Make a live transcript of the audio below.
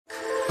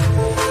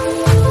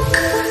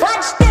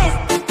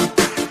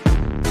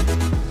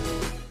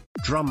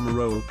Drum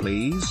roll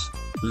please,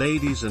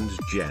 ladies and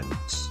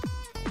gents.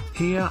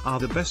 Here are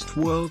the best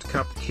World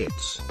Cup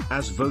kits,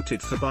 as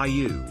voted for by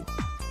you.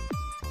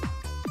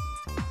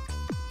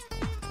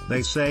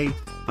 They say,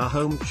 a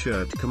home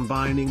shirt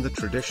combining the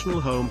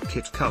traditional home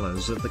kit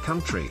colors of the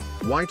country,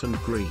 white and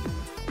green.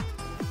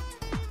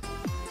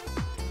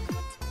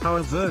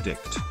 Our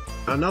verdict,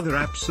 another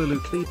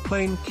absolutely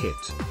plain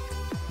kit.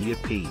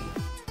 Yippee.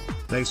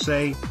 They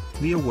say,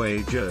 the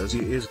away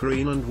jersey is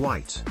green and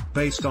white,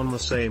 based on the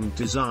same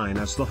design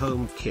as the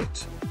home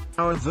kit.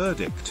 Our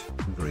verdict,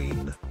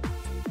 green.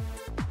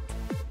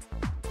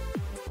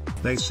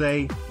 They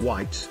say,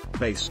 white,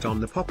 based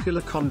on the popular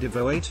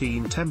Condivo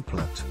 18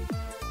 template.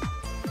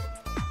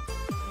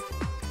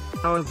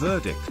 Our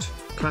verdict,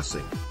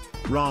 classic.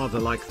 Rather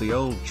like the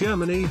old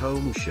Germany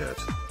home shirt.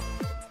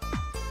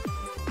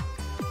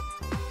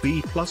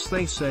 B+,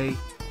 they say,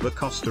 the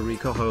Costa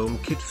Rica home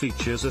kit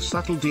features a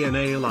subtle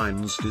DNA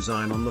lines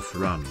design on the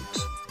front.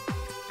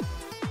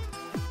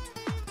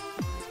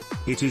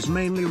 It is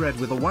mainly red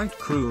with a white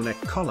crew neck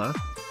collar,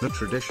 the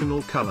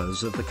traditional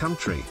colors of the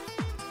country.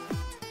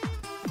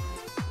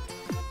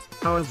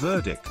 Our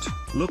verdict,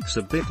 looks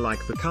a bit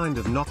like the kind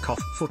of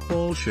knockoff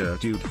football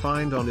shirt you'd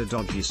find on a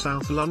dodgy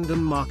South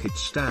London market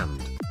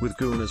stand, with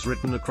Gooners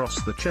written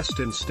across the chest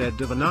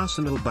instead of an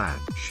Arsenal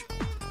badge.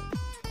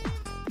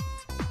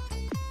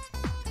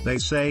 They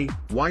say,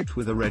 white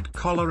with a red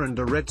collar and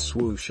a red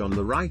swoosh on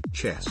the right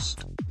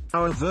chest.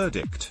 Our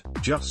verdict,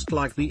 just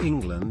like the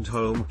England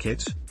home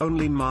kit,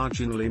 only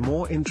marginally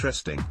more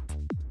interesting.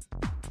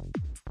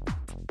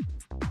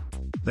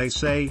 They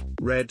say,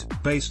 red,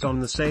 based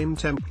on the same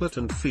template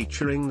and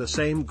featuring the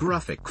same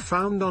graphic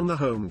found on the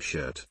home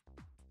shirt.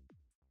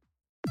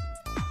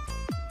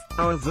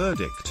 Our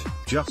verdict,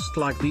 just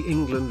like the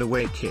England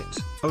away kit,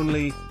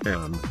 only,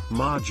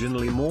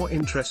 marginally more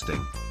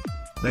interesting.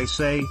 They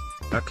say,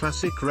 a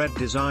classic red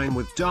design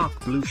with dark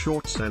blue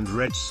shorts and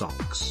red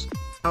socks.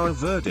 Our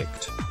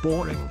verdict,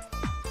 boring.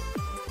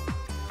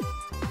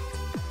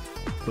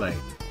 Plain.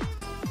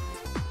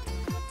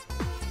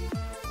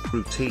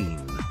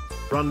 Routine.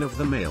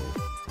 Run-of-the-mill.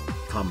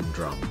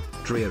 Humdrum,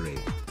 dreary,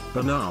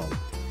 banal,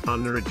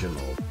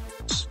 unoriginal,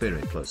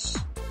 spiritless,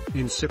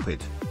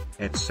 insipid,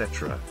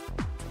 etc.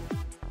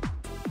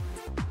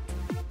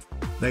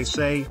 They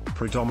say,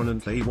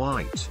 predominantly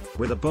white,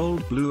 with a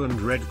bold blue and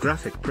red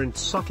graphic print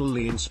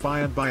subtly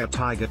inspired by a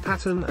tiger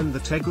pattern and the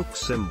Teguk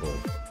symbol.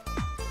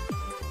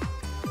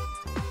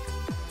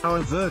 Our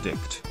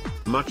verdict,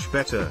 much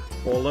better,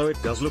 although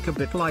it does look a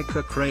bit like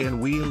a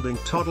crayon-wielding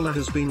toddler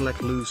has been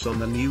let loose on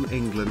the New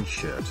England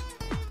shirt.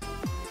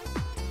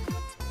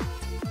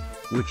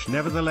 Which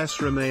nevertheless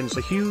remains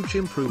a huge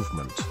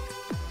improvement.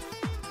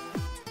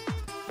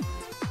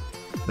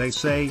 They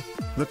say,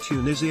 the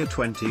Tunisia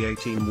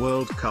 2018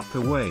 World Cup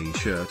away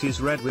shirt is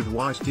red with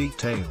white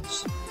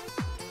details.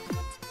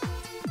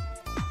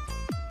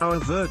 Our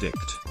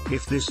verdict,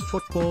 if this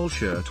football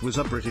shirt was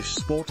a British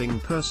sporting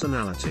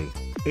personality,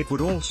 it would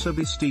also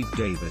be Steve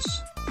Davis.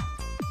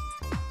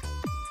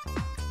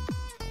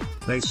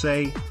 They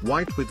say,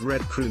 white with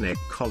red crew neck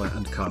collar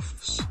and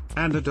cuffs,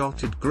 and a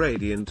dotted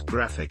gradient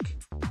graphic.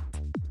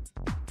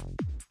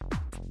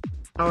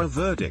 Our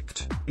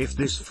verdict, if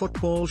this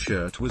football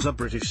shirt was a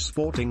British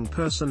sporting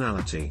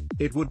personality,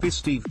 it would be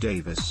Steve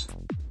Davis.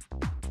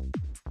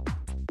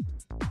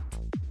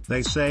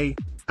 They say,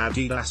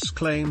 Adidas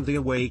claimed the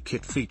away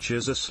kit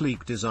features a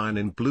sleek design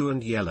in blue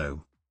and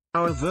yellow.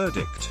 Our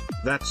verdict,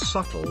 that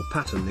subtle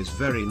pattern is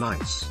very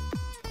nice.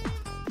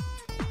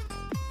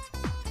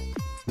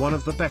 One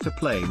of the better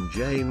plain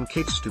Jane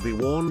kits to be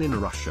worn in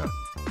Russia.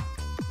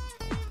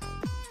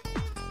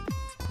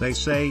 They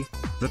say,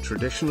 the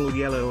traditional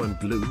yellow and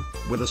blue,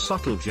 with a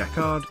subtle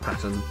jacquard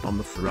pattern on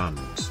the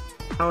front.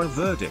 Our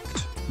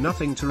verdict,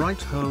 nothing to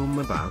write home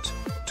about,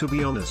 to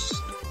be honest.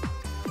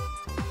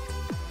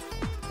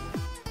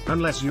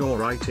 Unless you're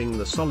writing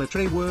the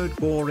solitary word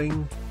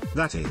boring,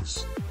 that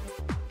is.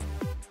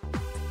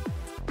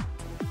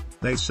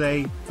 They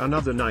say,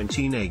 another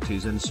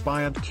 1980s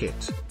inspired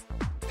kit.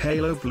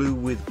 Halo blue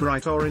with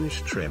bright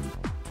orange trim.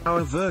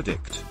 Our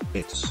verdict,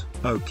 it's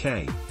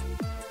okay.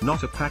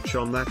 Not a patch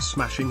on that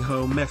smashing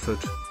home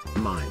effort,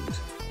 mind.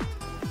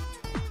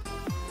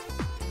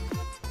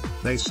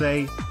 They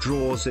say,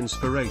 draws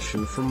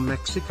inspiration from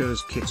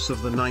Mexico's kits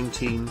of the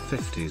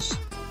 1950s.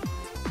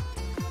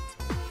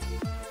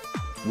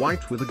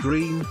 White with a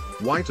green,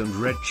 white and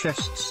red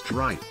chest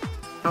stripe.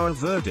 Our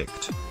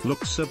verdict,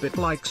 looks a bit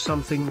like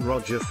something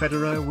Roger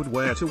Federer would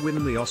wear to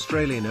win the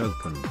Australian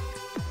Open.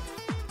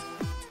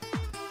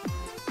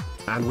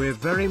 And we're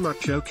very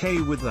much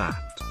okay with that.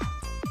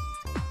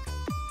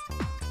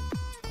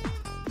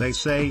 They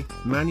say,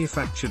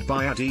 manufactured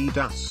by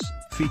Adidas,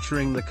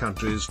 featuring the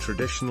country's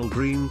traditional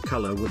green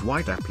color with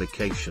white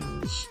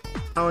applications.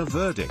 Our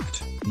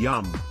verdict,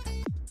 yum.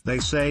 They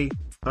say,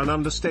 an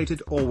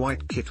understated or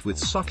white kit with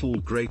subtle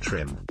grey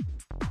trim.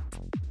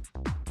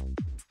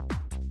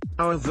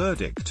 Our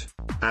verdict,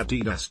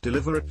 Adidas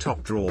deliver a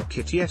top drawer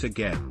kit yet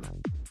again.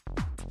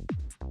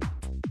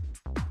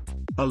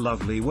 A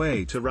lovely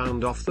way to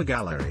round off the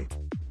gallery.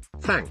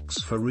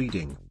 Thanks for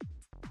reading.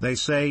 They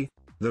say,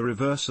 the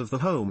reverse of the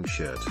home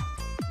shirt.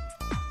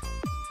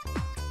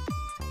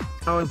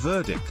 Our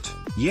verdict: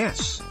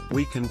 yes,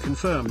 we can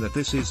confirm that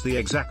this is the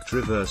exact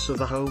reverse of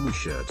the home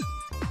shirt.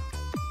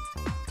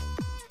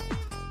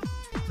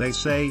 They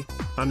say,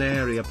 an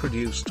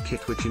area-produced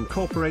kit which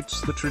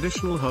incorporates the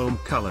traditional home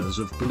colors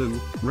of blue,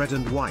 red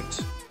and white.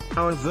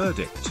 Our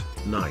verdict: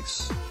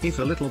 nice, if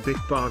a little bit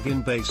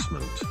bargain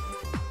basement.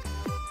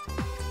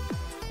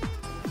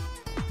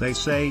 They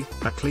say,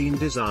 a clean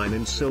design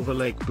in Silver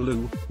Lake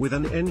blue, with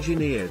an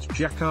engineered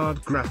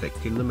jacquard graphic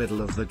in the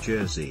middle of the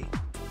jersey.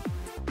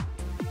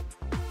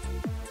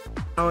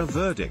 Our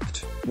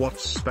verdict: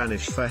 what's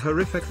Spanish for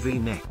horrific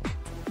V-neck?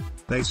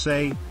 They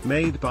say,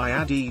 made by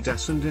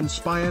Adidas and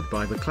inspired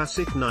by the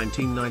classic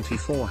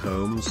 1994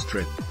 home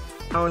strip.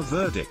 Our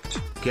verdict: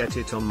 get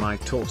it on my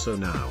torso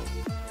now.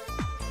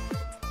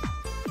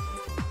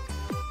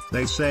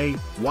 They say,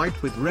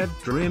 white with red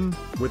trim,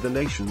 with the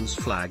nation's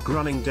flag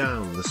running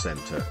down the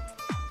center.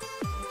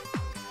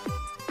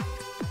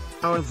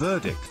 Our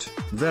verdict: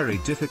 very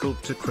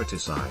difficult to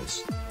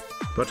criticize.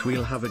 But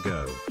we'll have a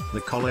go.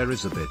 The collar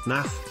is a bit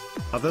naff.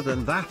 Other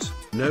than that,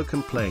 no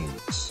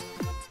complaints.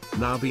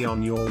 Now be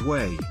on your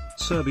way,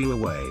 sir, be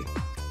away.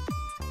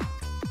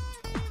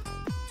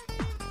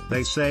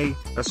 They say,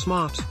 a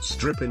smart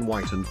strip in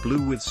white and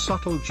blue with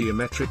subtle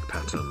geometric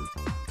pattern.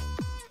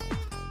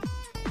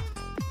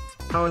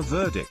 Our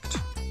verdict: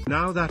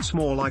 now that's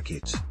more like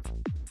it.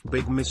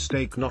 Big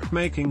mistake not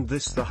making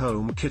this the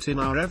home kit in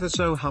our ever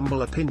so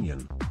humble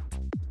opinion.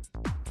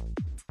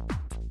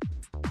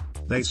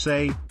 They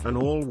say, an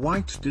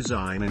all-white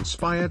design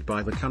inspired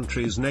by the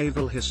country's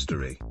naval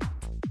history.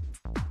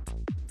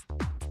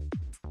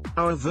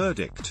 Our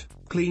verdict: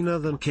 cleaner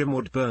than Kim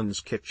Woodburn's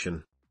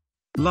kitchen.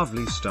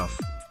 Lovely stuff.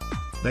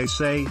 They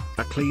say,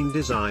 a clean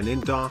design in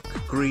dark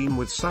green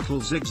with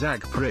subtle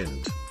zigzag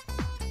print.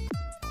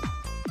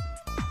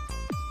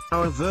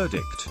 Our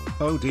verdict: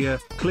 oh dear,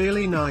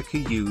 clearly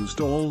Nike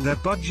used all their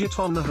budget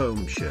on the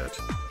home shirt.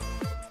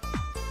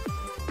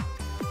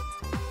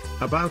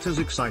 About as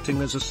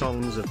exciting as a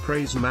Songs of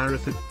Praise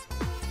marathon.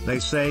 They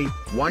say,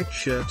 white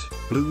shirt,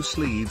 blue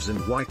sleeves and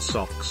white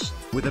socks,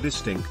 with a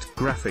distinct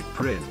graphic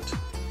print.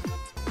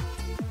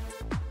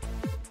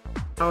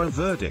 Our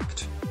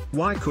verdict: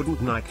 why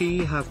couldn't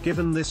Nike have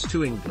given this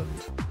to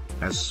England?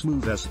 As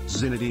smooth as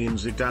Zinedine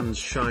Zidane's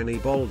shiny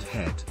bald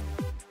head.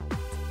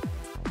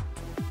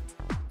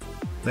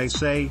 They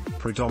say,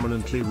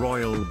 predominantly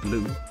royal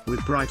blue,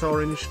 with bright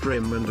orange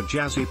trim and a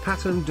jazzy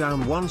pattern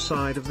down one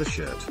side of the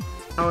shirt.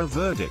 Our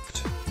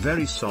verdict: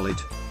 very solid.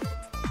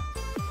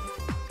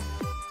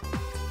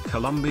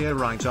 Colombia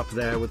right up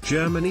there with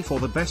Germany for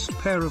the best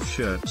pair of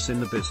shirts in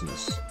the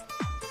business.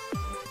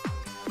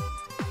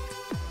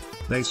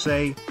 They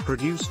say,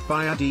 produced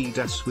by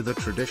Adidas with a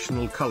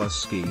traditional color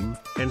scheme,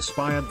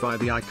 inspired by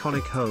the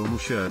iconic home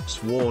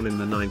shirts worn in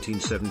the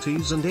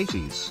 1970s and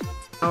 80s.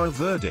 Our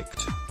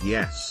verdict: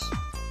 yes.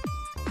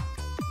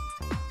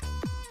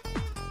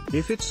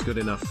 If it's good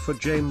enough for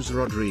James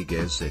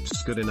Rodriguez,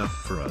 it's good enough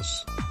for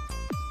us.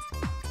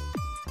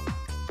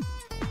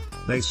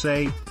 They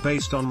say,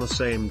 based on the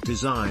same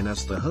design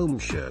as the home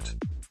shirt.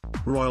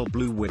 Royal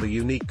blue with a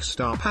unique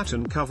star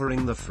pattern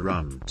covering the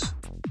front.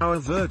 Our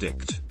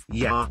verdict: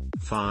 yeah,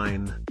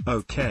 fine,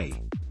 okay.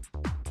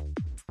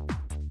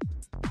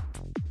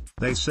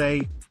 They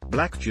say,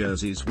 black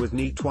jerseys with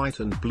neat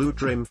white and blue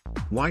trim,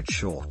 white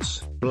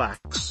shorts, black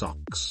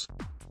socks.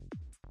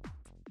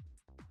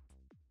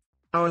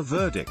 Our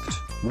verdict: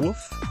 woof.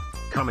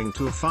 Coming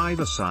to a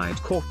five-a-side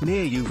court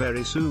near you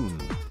very soon.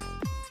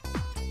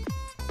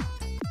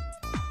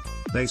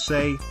 They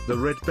say, the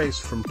red base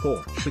from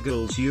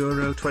Portugal's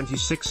Euro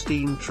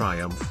 2016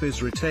 triumph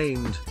is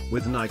retained,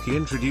 with Nike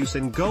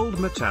introducing gold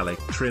metallic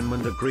trim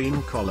and a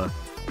green collar.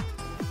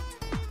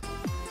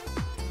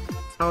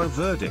 Our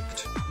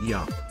verdict: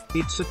 yup,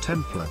 it's a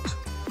template.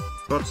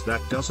 But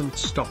that doesn't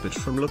stop it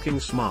from looking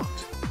smart.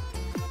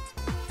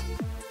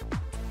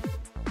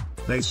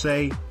 They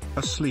say,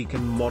 a sleek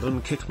and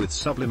modern kit with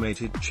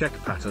sublimated check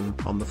pattern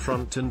on the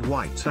front and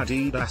white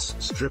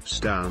Adidas strips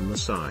down the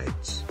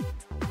sides.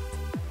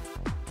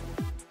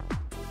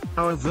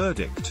 Our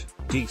verdict: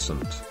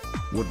 decent.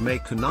 Would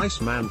make a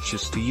nice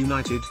Manchester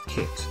United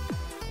kit.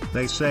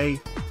 They say,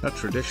 a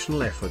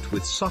traditional effort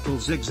with subtle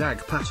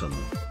zigzag pattern.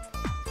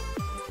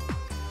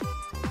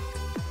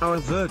 Our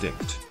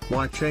verdict: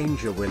 why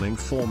change a winning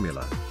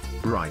formula?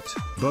 Bright,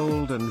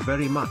 bold and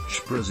very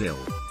much Brazil.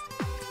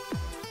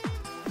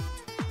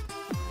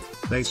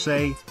 They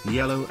say,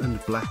 yellow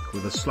and black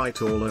with a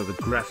slight all-over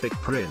graphic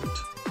print.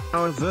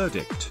 Our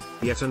verdict: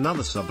 yet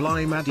another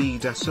sublime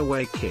Adidas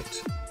away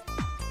kit.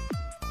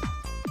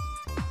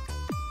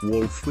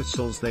 Wolf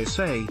whistles. They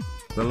say,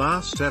 the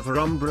last ever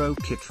Umbro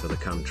kit for the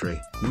country.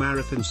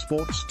 Marathon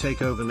Sports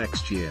take over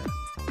next year.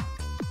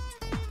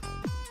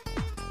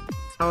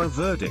 Our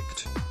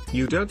verdict: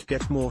 you don't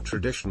get more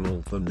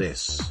traditional than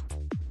this.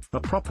 A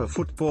proper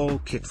football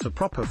kit for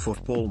proper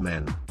football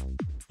men.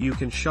 You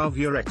can shove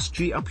your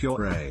XG up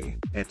your A,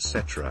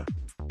 etc.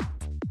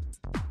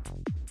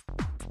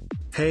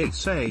 Hey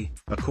say,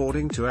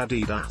 according to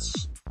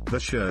Adidas, the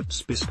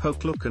shirt's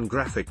bespoke look and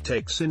graphic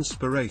takes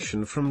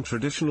inspiration from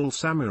traditional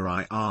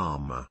samurai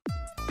armor.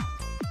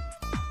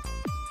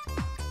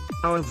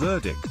 Our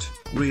verdict,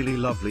 really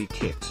lovely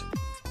kit.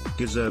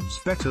 Deserves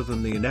better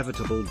than the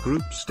inevitable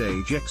group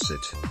stage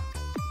exit.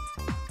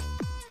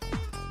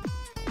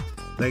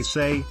 They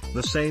say,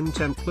 the same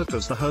template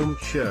as the home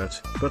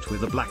shirt, but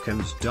with a black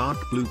and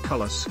dark blue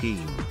color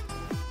scheme.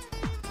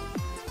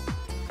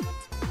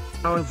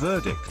 Our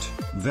verdict,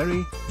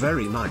 very,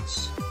 very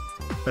nice.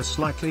 A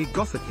slightly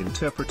gothic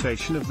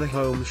interpretation of the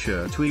home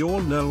shirt we all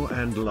know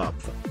and love.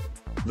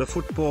 The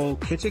football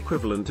kit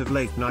equivalent of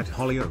late night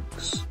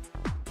Hollyoaks.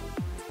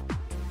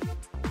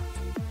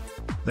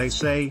 They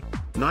say,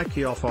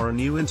 Nike offer a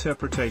new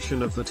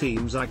interpretation of the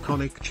team's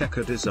iconic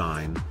checker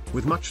design,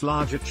 with much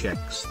larger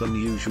checks than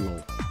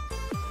usual.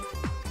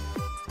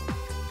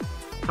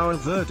 Our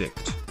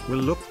verdict, will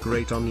look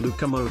great on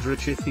Luka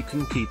Modric if he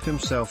can keep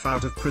himself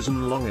out of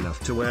prison long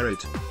enough to wear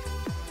it.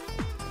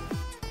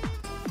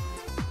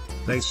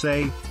 They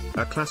say,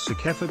 a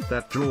classic effort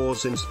that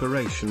draws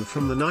inspiration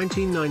from the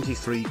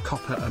 1993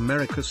 Copa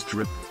America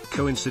strip,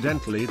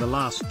 coincidentally the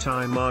last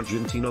time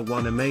Argentina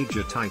won a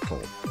major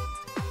title.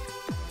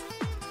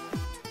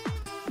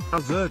 Our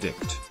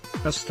verdict,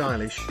 a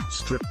stylish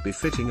strip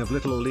befitting of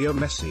little Leo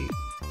Messi.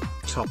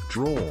 Top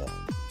drawer.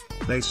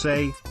 They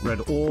say,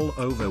 red all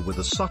over with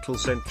a subtle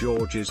St.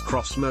 George's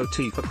cross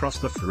motif across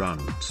the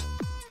front.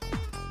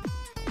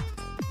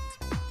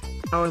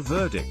 Our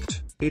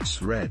verdict,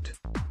 it's red.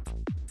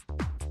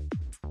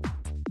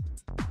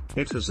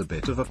 It has a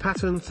bit of a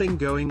pattern thing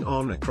going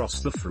on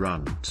across the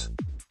front.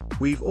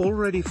 We've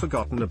already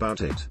forgotten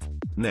about it.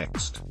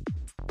 Next.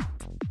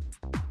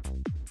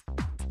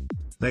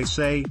 They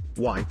say,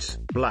 white,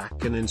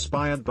 black and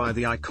inspired by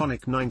the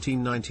iconic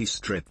 1990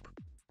 strip.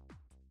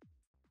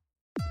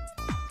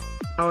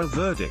 Our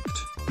verdict,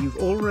 you've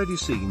already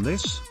seen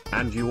this,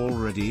 and you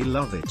already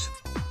love it.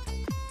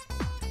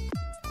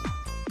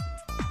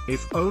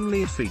 If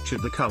only it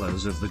featured the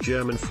colors of the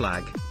German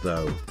flag,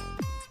 though.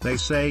 They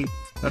say,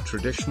 a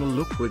traditional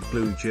look with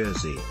blue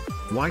jersey,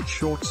 white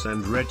shorts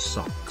and red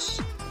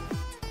socks.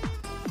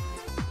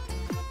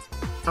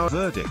 Our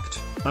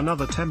verdict,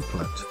 another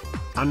template.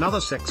 Another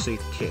sexy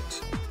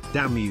kit.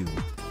 Damn you,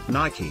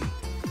 Nike.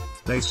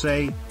 They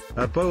say,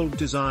 a bold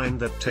design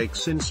that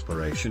takes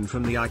inspiration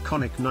from the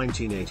iconic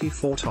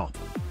 1984 top.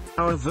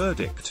 Our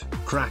verdict,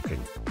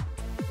 cracking.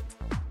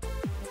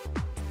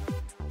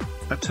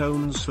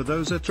 Atones for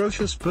those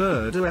atrocious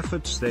Purdue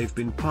efforts they've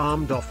been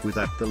palmed off with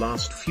at the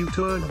last few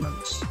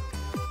tournaments.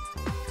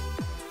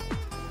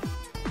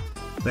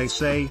 They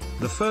say,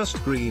 the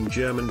first green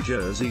German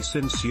jersey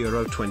since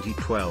Euro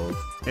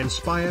 2012,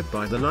 inspired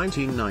by the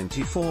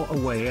 1994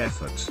 away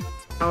effort.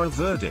 Our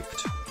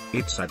verdict,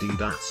 it's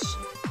Adidas.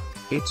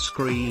 It's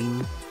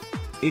green.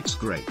 It's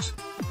great.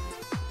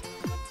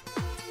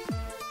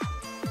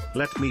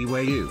 Let me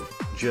weigh you,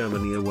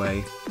 Germany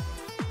away.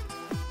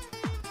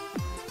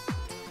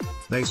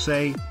 They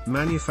say,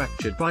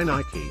 manufactured by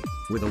Nike,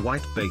 with a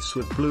white base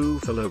with blue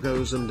for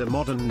logos and a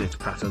modern knit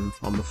pattern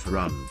on the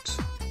front.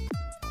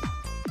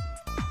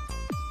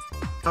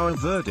 Our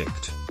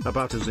verdict,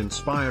 about as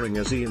inspiring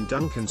as Ian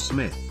Duncan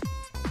Smith.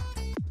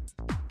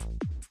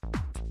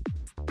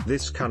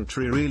 This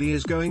country really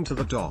is going to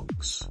the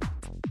dogs.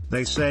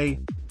 They say,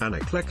 an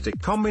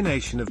eclectic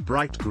combination of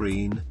bright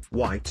green,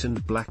 white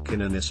and black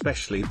in an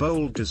especially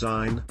bold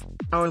design.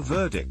 Our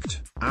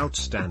verdict,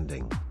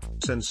 outstanding.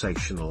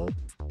 Sensational.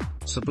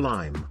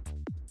 Sublime.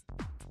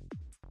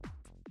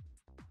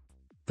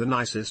 The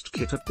nicest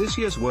kit at this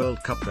year's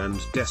World Cup and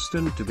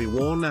destined to be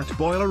worn at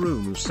Boiler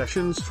Room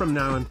sessions from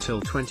now until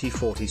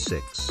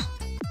 2046.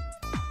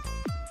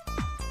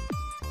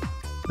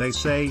 They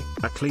say,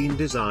 a clean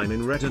design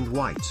in red and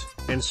white,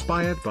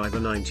 inspired by the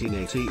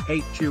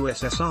 1988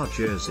 USSR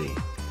jersey.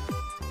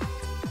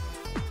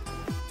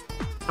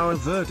 Our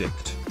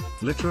verdict,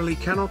 literally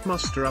cannot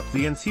muster up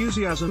the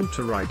enthusiasm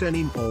to write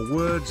any more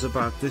words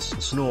about this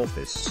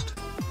snorfist.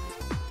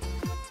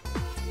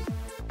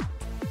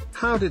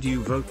 How did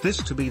you vote this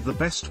to be the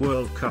best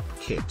World Cup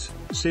kit?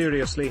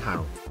 Seriously,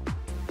 how?